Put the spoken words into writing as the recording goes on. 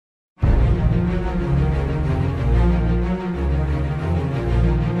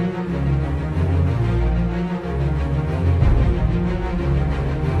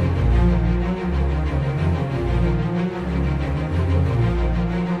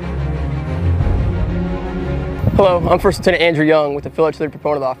Hello, I'm First Lieutenant Andrew Young with the Field Artillery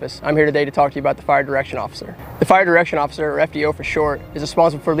Proponent Office. I'm here today to talk to you about the Fire Direction Officer. The Fire Direction Officer, or FDO for short, is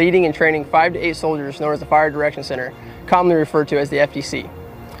responsible for leading and training 5 to 8 soldiers known as the Fire Direction Center, commonly referred to as the FDC.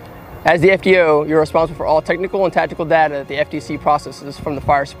 As the FDO, you're responsible for all technical and tactical data that the FDC processes from the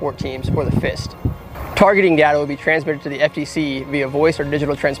fire support teams, or the FIST. Targeting data will be transmitted to the FDC via voice or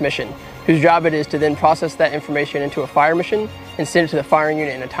digital transmission, whose job it is to then process that information into a fire mission and send it to the firing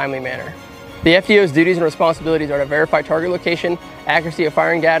unit in a timely manner. The FDO's duties and responsibilities are to verify target location, accuracy of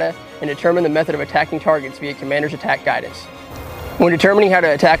firing data, and determine the method of attacking targets via commander's attack guidance. When determining how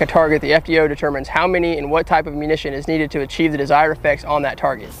to attack a target, the FDO determines how many and what type of munition is needed to achieve the desired effects on that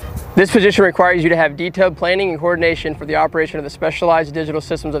target. This position requires you to have detailed planning and coordination for the operation of the specialized digital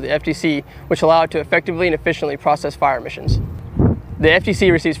systems of the FDC, which allow it to effectively and efficiently process fire missions. The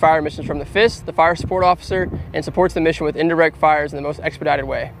FDC receives fire missions from the FIST, the Fire Support Officer, and supports the mission with indirect fires in the most expedited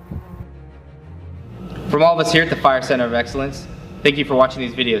way. From all of us here at the Fire Center of Excellence, thank you for watching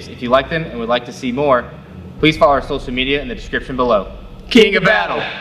these videos. If you like them and would like to see more, please follow our social media in the description below. King of Battle!